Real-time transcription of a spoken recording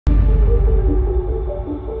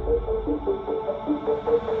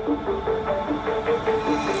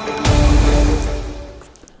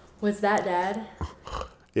What's that, Dad?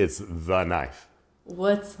 It's the knife.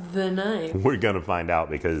 What's the knife? We're going to find out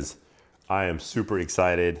because I am super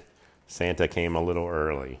excited. Santa came a little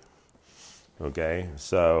early. Okay,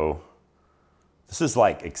 so this is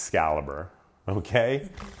like Excalibur. Okay,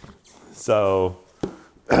 so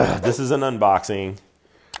this is an unboxing.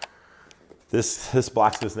 This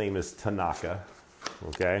blacksmith's name is Tanaka.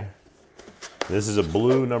 Okay, this is a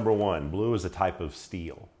blue #1. Blue is a type of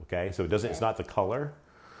steel. Okay, so it's not the color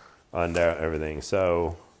on everything.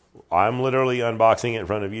 So I'm literally unboxing it in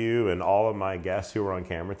front of you and all of my guests who are on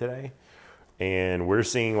camera today, and we're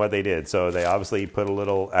seeing what they did. So they obviously put a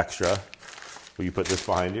little extra. Will you put this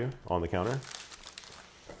behind you on the counter?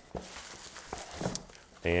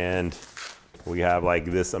 And we have like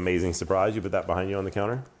this amazing surprise. You put that behind you on the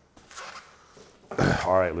counter.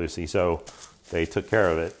 All right, Lucy. So they took care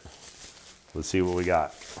of it. Let's see what we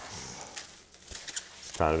got.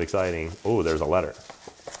 It's kind of exciting. Oh, there's a letter.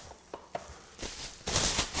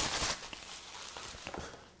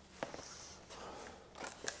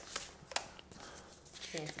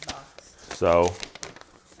 Fancy box. So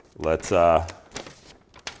let's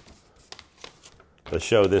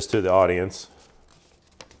show this to the audience.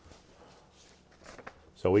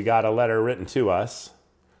 So we got a letter written to us,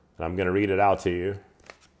 and I'm going to read it out to you.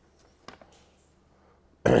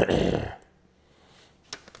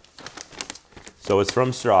 So it's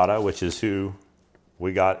from Strata, which is who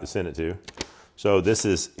we got to send it to. So this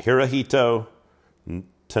is Hitohira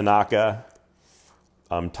Tanaka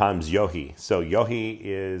times Yohei. So Yohei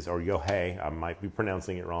is, or Yohei, I might be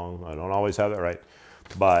pronouncing it wrong. I don't always have it right.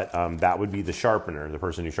 But that would be the sharpener, the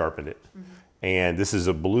person who sharpened it. Mm-hmm. And this is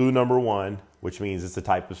a blue #1, which means it's a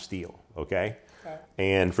type of steel, okay?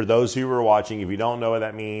 And for those who are watching, if you don't know what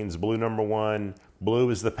that means, blue #1, blue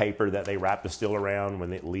is the paper that they wrap the steel around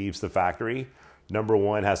when it leaves the factory.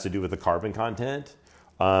 #1 has to do with the carbon content.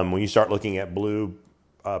 When you start looking at blue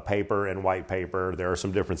paper and white paper, there are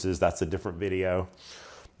some differences. That's a different video.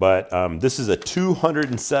 But this is a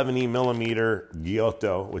 270 millimeter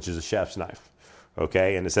Gyuto, which is a chef's knife.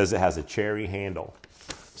 Okay, and it says it has a cherry handle.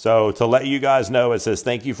 So to let you guys know, it says,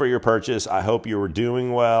 thank you for your purchase. I hope you were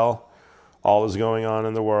doing well. All is going on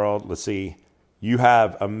in the world. Let's see. You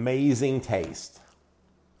have amazing taste.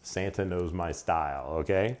 Santa knows my style,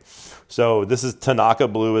 okay? So this is Tanaka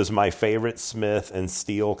Blue is my favorite smith and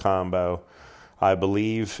steel combo. I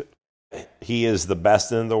believe he is the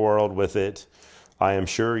best in the world with it. I am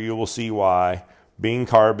sure you will see why. Being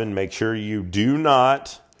carbon, make sure you do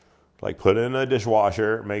not put it in a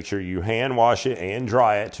dishwasher. Make sure you hand wash it and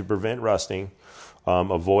dry it to prevent rusting.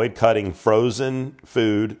 Avoid cutting frozen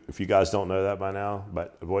food, if you guys don't know that by now,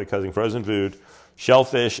 but avoid cutting frozen food,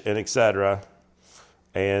 shellfish, and etc.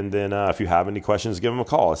 And then if you have any questions, give them a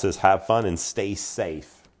call. It says, have fun and stay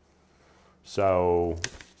safe. So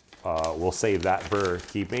we'll save that for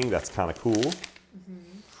keeping. That's kind of cool.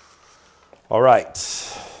 Mm-hmm. All right.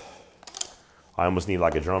 I almost need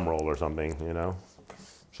like a drum roll or something, you know.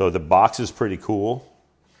 So the box is pretty cool.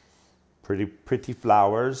 Pretty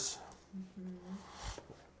flowers. Mm-hmm.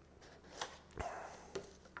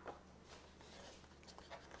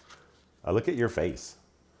 Look at your face.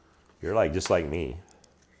 You're like just like me.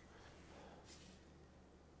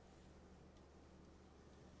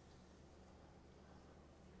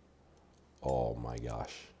 Oh my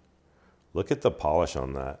gosh. Look at the polish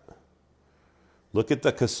on that. Look at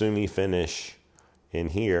the Kasumi finish in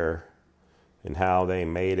here and how they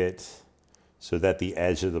made it so that the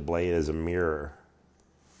edge of the blade is a mirror.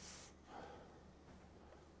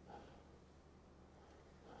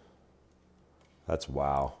 That's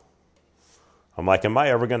wow. I'm like, am I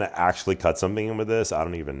ever going to actually cut something in with this? I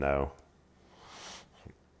don't even know.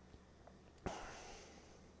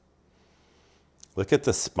 Look at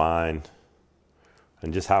the spine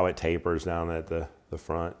and just how it tapers down at the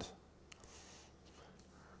front.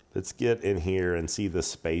 Let's get in here and see the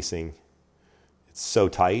spacing. It's so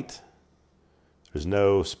tight. There's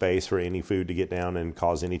no space for any food to get down and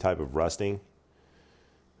cause any type of rusting.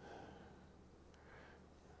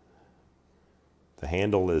 The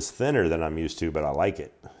handle is thinner than I'm used to, but I like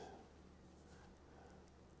it.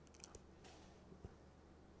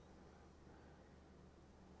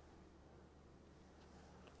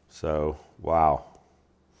 So, wow.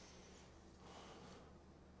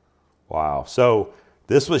 Wow. So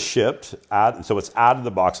this was shipped out, so it's out of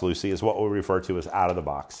the box, Lucy, is what we refer to as out of the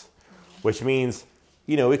box, which means,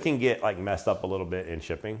 you know, it can get like messed up a little bit in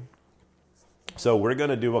shipping. So we're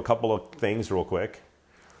going to do a couple of things real quick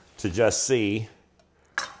to just see.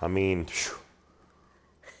 I mean,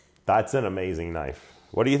 that's an amazing knife.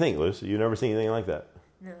 What do you think, Lucy? You've never seen anything like that?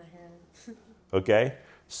 No, I haven't. Okay,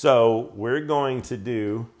 so we're going to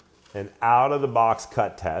do an out-of-the-box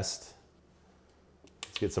cut test.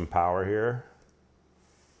 Let's get some power here.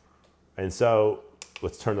 And so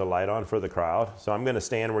let's turn the light on for the crowd. So I'm going to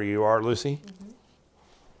stand where you are, Lucy. Mm-hmm.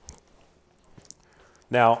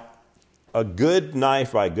 Now, a good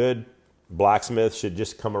knife by a good blacksmith should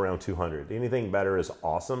just come around 200. Anything better is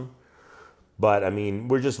awesome. But, I mean,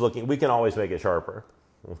 we're just looking. We can always make it sharper,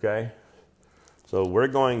 okay? So we're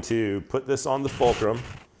going to put this on the fulcrum.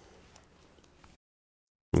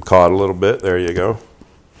 I'm caught a little bit. There you go.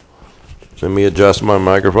 Let me adjust my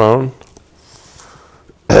microphone.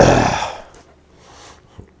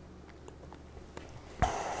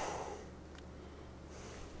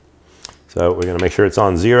 So we're going to make sure it's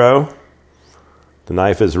on 0. The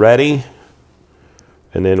knife is ready.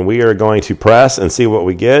 And then we are going to press and see what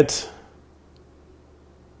we get.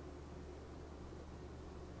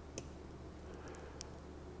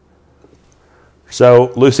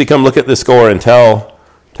 So Lucy, come look at the score and tell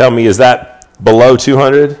me, is that below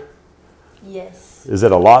 200? Yes. Is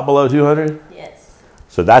it a lot below 200? Yes.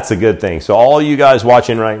 So that's a good thing. So all you guys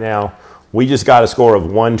watching right now, we just got a score of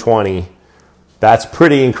 120. That's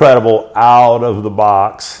pretty incredible out of the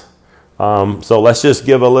box. So let's just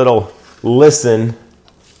give a little listen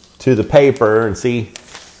to the paper and see.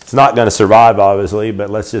 It's not going to survive, obviously, but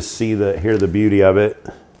let's just hear the beauty of it.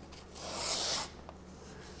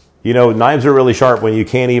 You know, knives are really sharp when you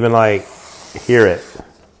can't even, like, hear it.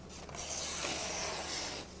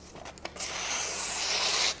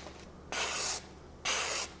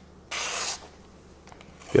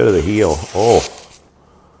 Go to the heel. Oh.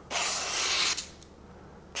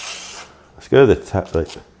 Let's go to the top. Like,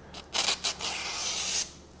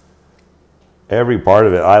 every part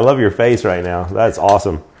of it. I love your face right now. That's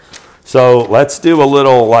awesome. So let's do a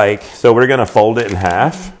little, like, so we're going to fold it in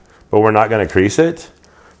half, but we're not going to crease it.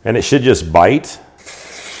 And it should just bite.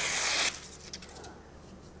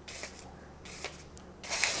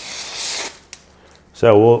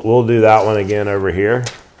 So we'll do that one again over here.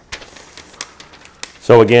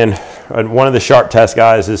 So again, one of the sharp test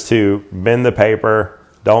guys is to bend the paper,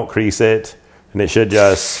 don't crease it, and it should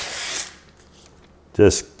just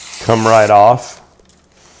come right off.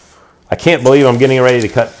 I can't believe I'm getting ready to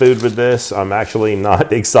cut food with this. I'm actually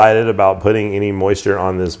not excited about putting any moisture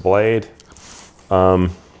on this blade.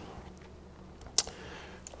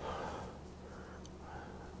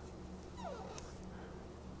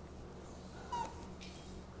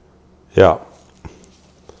 Yeah.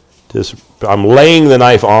 I'm laying the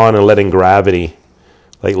knife on and letting gravity,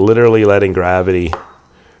 like literally letting gravity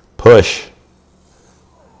push.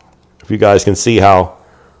 If you guys can see how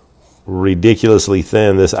ridiculously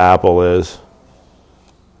thin this apple is.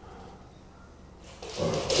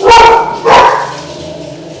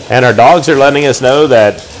 And our dogs are letting us know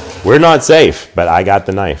that we're not safe, but I got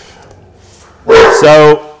the knife.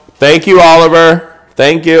 So, thank you, Oliver.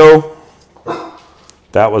 Thank you.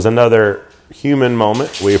 That was another human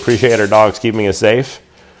moment. We appreciate our dogs keeping us safe.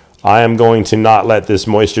 I am going to not let this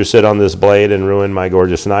moisture sit on this blade and ruin my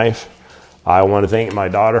gorgeous knife. I want to thank my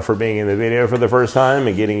daughter for being in the video for the first time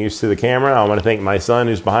and getting used to the camera. I want to thank my son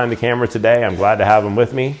who's behind the camera today. I'm glad to have him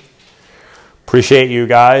with me. Appreciate you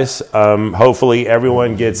guys. Hopefully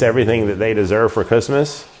everyone gets everything that they deserve for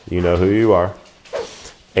Christmas. You know who you are.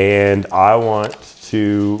 And I want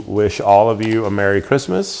to wish all of you a Merry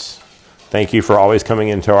Christmas. Thank you for always coming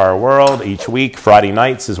into our world each week. Friday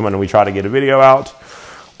nights is when we try to get a video out.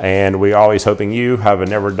 And we're always hoping you have a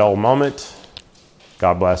never dull moment.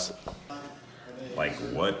 God bless. Like,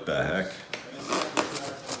 what the heck?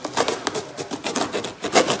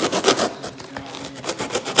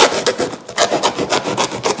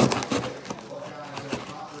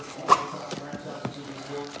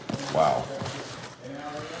 Wow.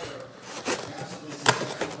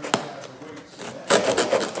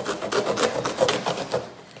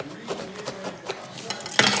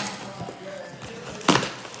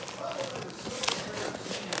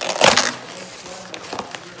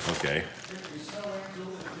 Okay.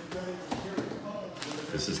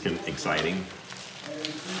 This is exciting.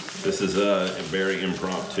 This is a very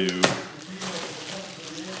impromptu.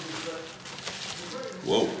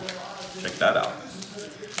 Whoa, check that out.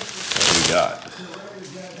 What do we got?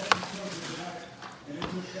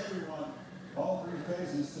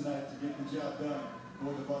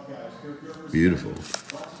 Beautiful.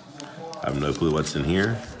 I have no clue what's in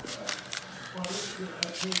here.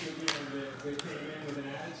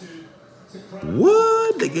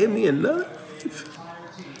 What? They gave me a knife?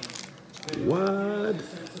 What?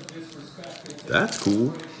 That's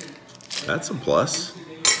cool. That's a plus.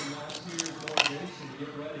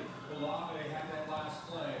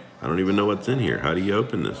 I don't even know what's in here. How do you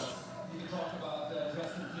open this?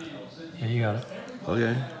 Here you got it.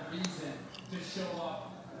 Okay.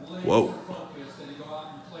 Whoa.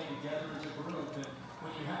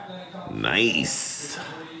 Nice.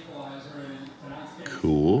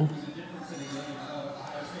 Cool.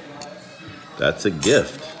 That's a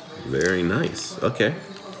gift. Very nice. Okay.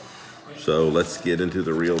 So let's get into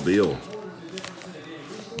the real deal.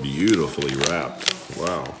 Beautifully wrapped.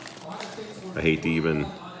 Wow. I hate to even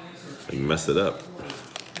mess it up.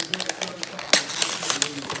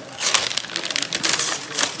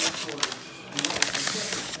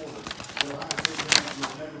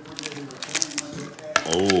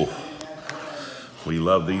 Oh, we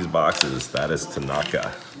love these boxes. That is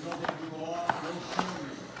Tanaka.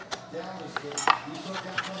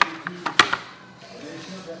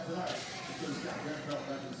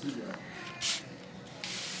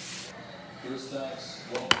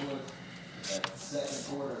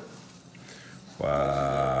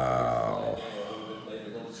 Wow.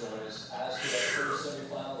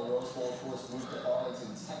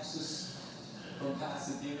 From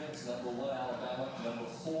Pasadena to number 1 Alabama, number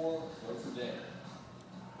 4 Notre Dame.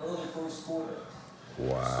 Early first quarter.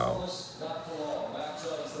 Wow. Not for long. Matt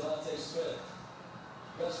Jones, Devontae Smith.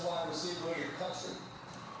 Best wide receiver in the country.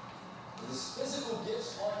 His physical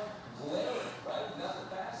gifts are glaring, right? Not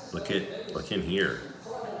the fastest. Look in here.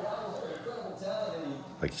 Incredible talent.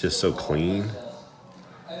 Like just so clean.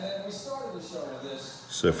 And then we started the show with this.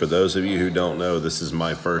 So for those of you who don't know, this is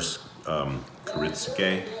my first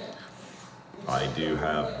Kiritsuke. I do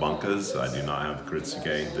have bunkas. I do not have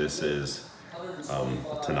Kiritsuke. This is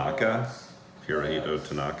Tanaka, Hitohira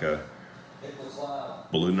Tanaka,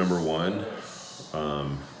 blue number 1,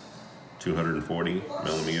 240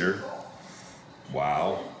 millimeter.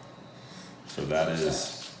 Wow. So that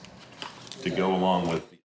is to go along with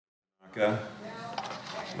the Tanaka.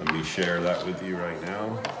 Let me share that with you right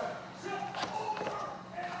now.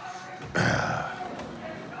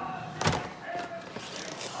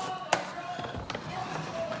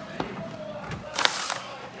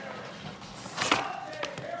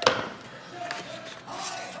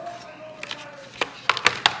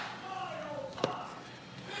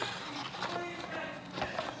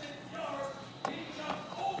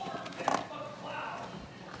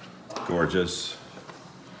 Gorgeous.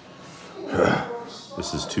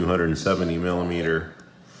 This is 270 millimeter.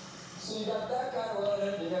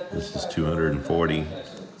 This is 240.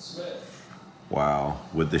 Wow,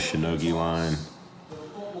 with the Shinogi line.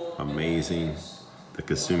 Amazing. The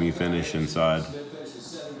Kasumi finish inside.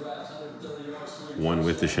 One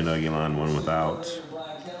with the Shinogi line, one without.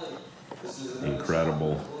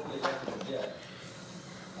 Incredible.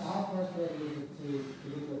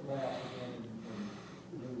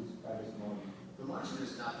 The margin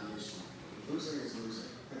is not the issue. Losing is losing.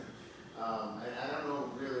 And I don't know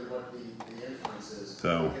really what the influence is.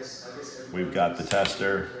 So we've got the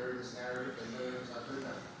tester.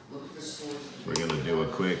 We're going to do a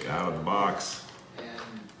quick out of the box. And I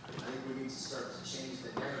think we need to start to change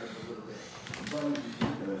the narrative a little bit.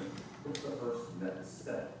 What's the first next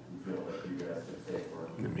step you feel like you guys could take?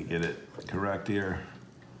 Let me get it correct here.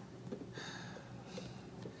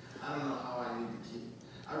 I don't know how I need to keep.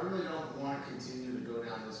 I really don't want to continue to go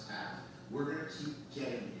down this path. We're going to keep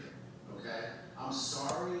getting here, okay? I'm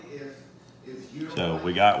sorry if you don't. So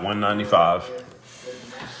we got 195,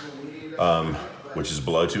 which is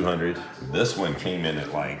below 200. This one came in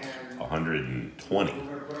at like 120.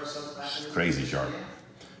 Crazy sharp.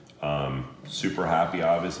 Super happy,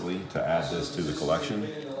 obviously, to add this to the collection.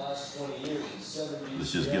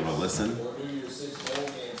 Let's just give a listen.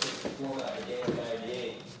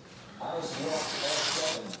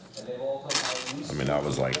 I mean, that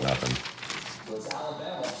was like nothing. It's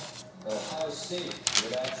Alabama, Ohio State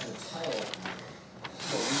with actual title.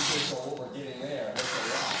 So we think on what we're getting there. That's a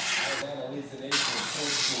lot. Alabama leads the nation in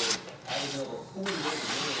points scored, averaging over 48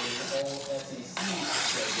 million in all SEC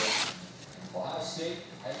schedule. Ohio State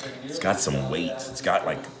has been nearly. It's got some weight.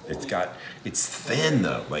 It's thin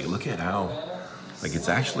though. Like, look at how, like, it's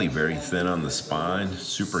actually very thin on the spine,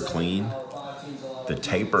 super clean. The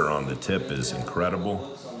taper on the tip is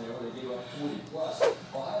incredible.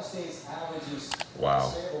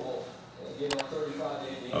 Wow.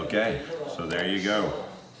 Okay, so there you go.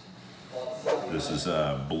 This is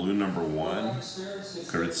blue number 1,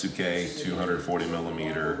 Kiritsuke, 240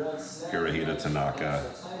 millimeter, Hitohira Tanaka.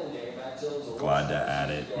 Glad to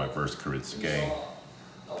add it, my first Kiritsuke.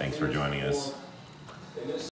 Thanks for joining us.